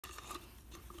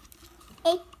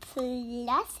8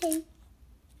 plus 8.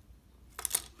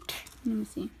 Let me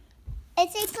see.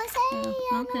 It's 8 plus 8.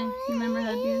 Oh, okay. Remember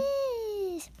how to do.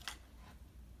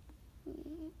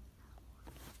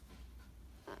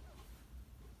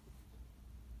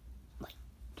 Wait.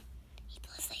 8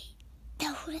 plus 8.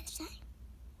 That's what it's saying.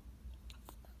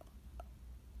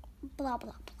 Blah, blah,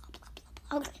 blah, blah, blah,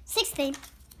 blah. Okay. 16.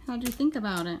 How'd you think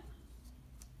about it?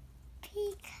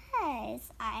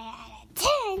 Because I had a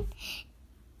 10.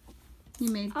 You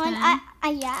made 10?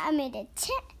 I made a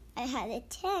 10. I had a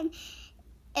 10.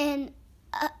 And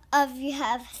you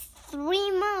have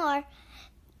 3 more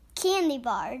candy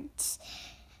bars.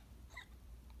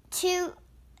 3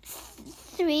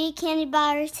 candy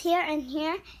bars here and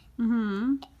here.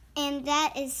 Mm-hmm. And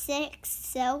that is 6,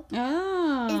 so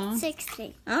Oh. it's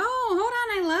 16. Oh, hold on.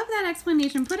 I love that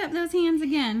explanation. Put up those hands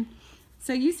again.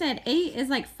 So you said 8 is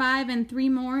like 5 and 3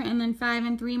 more, and then 5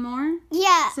 and 3 more?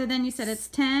 Yeah. So then you said it's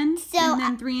 10, So and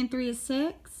then 3 and 3 is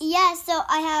 6? Yeah, so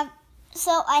I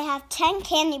have 10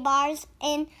 candy bars,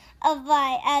 and if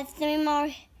I add 3 more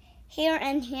here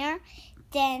and here,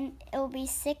 then it will be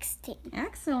 16.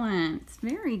 Excellent.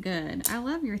 Very good. I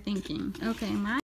love your thinking. Okay, my